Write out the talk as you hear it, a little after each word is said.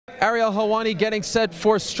Ariel Helwani getting set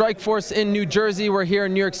for Strikeforce in New Jersey. We're here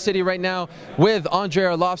in New York City right now with Andrei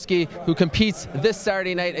Arlovski, who competes this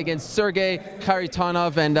Saturday night against Sergey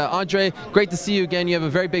Kharitonov. And Andrei, great to see you again. You have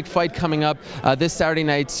a very big fight coming up this Saturday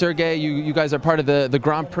night. Sergey, you guys are part of the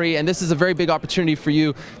Grand Prix, and this is a very big opportunity for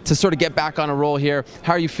you to sort of get back on a roll here.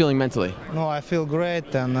 How are you feeling mentally? No, I feel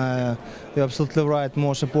great, and you're absolutely right.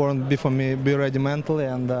 Most important for me be ready mentally,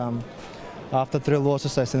 and after 3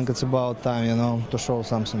 losses, I think it's about time, you know, to show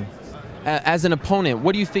something. As an opponent,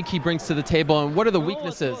 what do you think he brings to the table, and what are the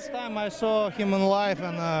weaknesses? First time I saw him in live,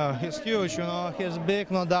 and he's huge, you know. He's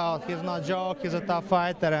big, no doubt. He's not a joke. He's a tough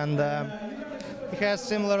fighter, and he has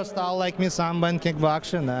similar style like me, sambo and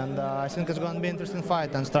kickboxing, and I think it's going to be an interesting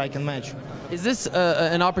fight and striking match. Is this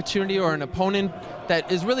an opportunity or an opponent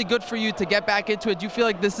that is really good for you to get back into it? Do you feel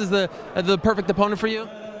like this is the perfect opponent for you?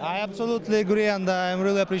 I absolutely agree, and I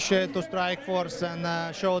really appreciate to Strikeforce and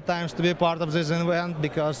Showtimes to be part of this event,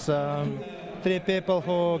 because 3 people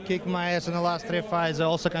who kicked my ass in the last 3 fights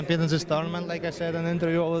also compete in this tournament, like I said in an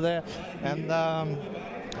interview over there, and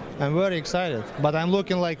I'm very excited. But I'm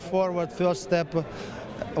looking like forward, first step,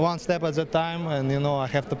 1 step at a time, and you know I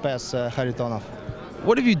have to pass Kharitonov.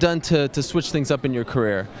 What have you done to switch things up in your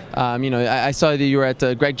career? You know, I saw that you were at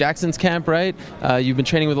Greg Jackson's camp, right? You've been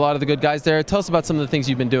training with a lot of the good guys there. Tell us about some of the things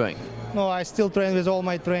you've been doing. No, I still train with all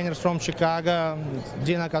my trainers from Chicago: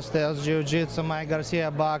 Dina Castells, Jiu-Jitsu, Mike Garcia,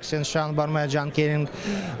 boxing, Sean Barmet, John King,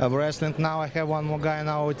 wrestling. Now I have 1 more guy in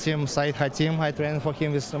our team, Said Hatim. I train for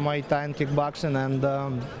him with Muay Thai and kickboxing, and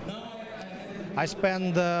I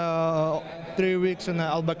spent 3 weeks in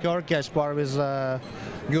Albuquerque. I spar with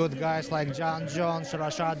good guys like John Jones,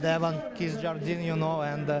 Rashad Devon, Keith Jardine, you know,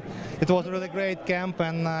 and it was a really great camp,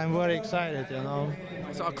 and I'm very excited, you know.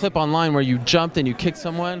 I saw a clip online where you jumped and you kicked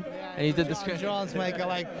someone, and you did this. John Jones make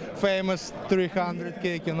a famous 300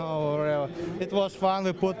 kick, you know, or it was fun.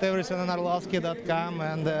 We put everything on Arlovski.com,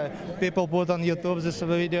 and people put on YouTube this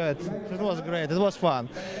video. It was great. It was fun.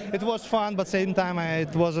 It was fun, but at the same time,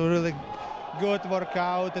 it was a really good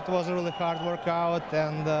workout. It was a really hard workout,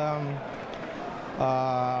 and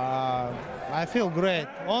I feel great.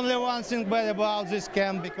 Only one thing bad about this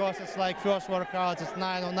camp, because it's like first workout, it's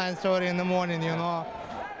 9 or 9:30 in the morning, you know,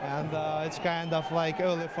 and it's kind of like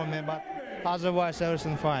early for me, but otherwise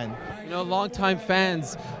everything fine. You know, longtime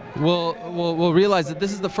fans will realize that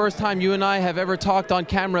this is the first time you and I have ever talked on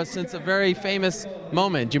camera since a very famous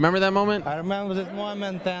moment. Do you remember that moment? I remember that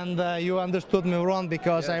moment, and you understood me wrong,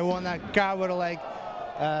 because yes. I wanna cover like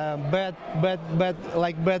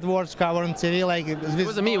bad words cover on TV. Like it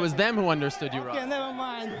wasn't me; it was them who understood you wrong. Okay, never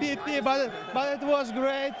mind. PP, but it was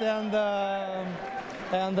great, and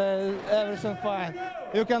everything fine.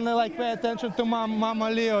 You can like pay attention to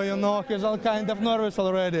Mama Leo. You know, he's all kind of nervous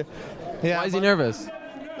already. Yeah. Why is he nervous?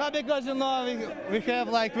 No, because you know we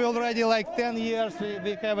already like 10 years.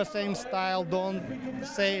 We have the same style. Don't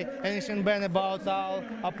say anything bad about our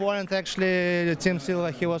opponent. Actually, Tim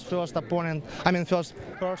Sylvia, he was first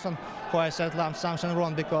person who I said something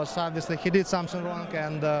wrong, because obviously he did something wrong.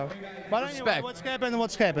 And but anyway,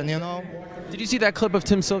 what's happened, you know. Did you see that clip of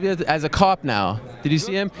Tim Sylvia as a cop now? Did you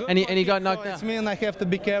see him? And he got knocked down. It means I have to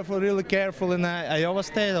be careful, really careful in Iowa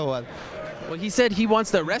State or what? Well, he said he wants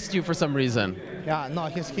to arrest you for some reason. Yeah, no, I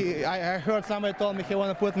heard somebody told me he want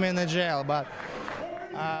to put me in a jail, but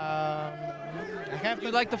I have to.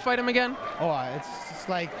 You'd like to fight him again? Oh,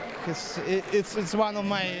 it's one of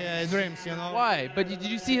my dreams, you know. Why? But did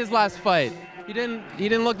you see his last fight? He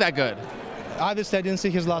didn't look that good. Obviously, I didn't see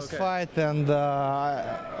his last fight, and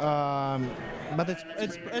but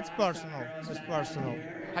it's personal. It's personal.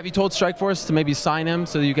 Have you told Strikeforce to maybe sign him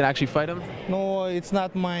so that you can actually fight him? No, it's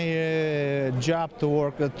not my job to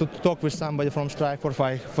work to talk with somebody from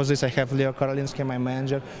Strikeforce. For this, I have Leo Karolinsky, my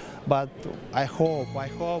manager. But I hope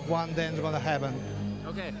one day it's gonna happen.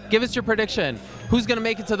 Okay, give us your prediction. Who's gonna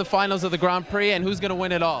make it to the finals of the Grand Prix, and who's gonna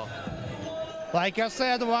win it all? Like I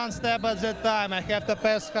said, 1 step at a time. I have to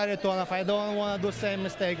pass Kharitonov. I don't want to do the same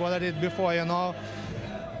mistake what I did before, you know.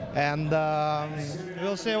 And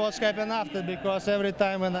we'll see what's happening after, because every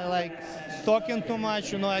time when I like talking too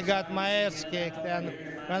much, you know, I got my ass kicked, and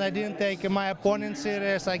when I didn't take my opponent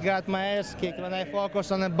serious, I got my ass kicked. When I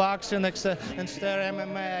focus on the boxing and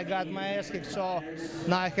MMA, I got my ass kicked. So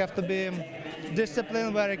now I have to be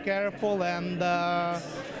disciplined, very careful, and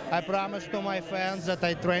I promise to my fans that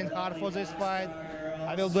I train hard for this fight.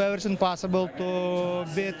 I will do everything possible to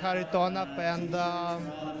beat Kharitonov,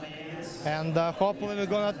 and hopefully we're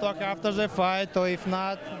gonna talk after the fight, or if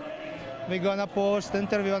not, we're gonna post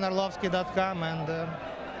interview on Arlovski.com, and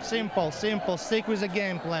simple, stick with the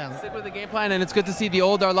game plan. Stick with the game plan, and it's good to see the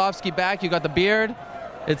old Arlovski back. You got the beard.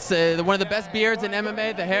 It's one of the best beards in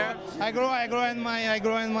MMA, the hair. I grow in my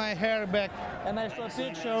hair back, and I saw a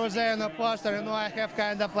picture over there in the poster. You know, I have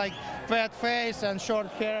kind of like fat face and short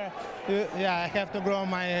hair. Yeah, I have to grow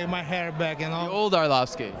my hair back. You know. The old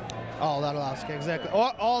Arlovski. Old Arlovski, exactly.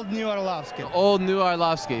 Old new Arlovski. Old new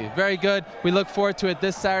Arlovski. Very good. We look forward to it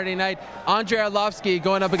this Saturday night. Andrei Arlovski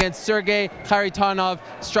going up against Sergey Kharitonov.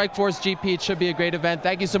 Strikeforce GP. It should be a great event.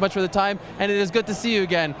 Thank you so much for the time, and it is good to see you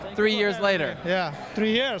again 3 years later. Yeah,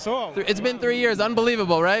 3 years. Oh. It's been 3 years.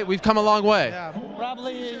 Unbelievable, right? We've come a long way. Yeah,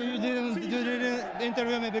 probably you didn't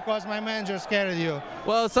interview me because my manager scared you.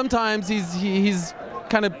 Well, sometimes he's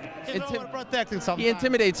kind of sometimes. He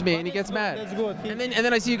intimidates me and he gets mad. That's good. And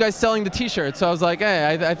then I see you guys selling the T-shirts, so I was like,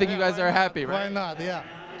 hey, I think you guys are happy, right? Why not? Yeah.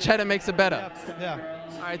 Cheddar makes it better. Yeah.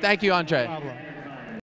 All right, thank you, Andrei. No problem.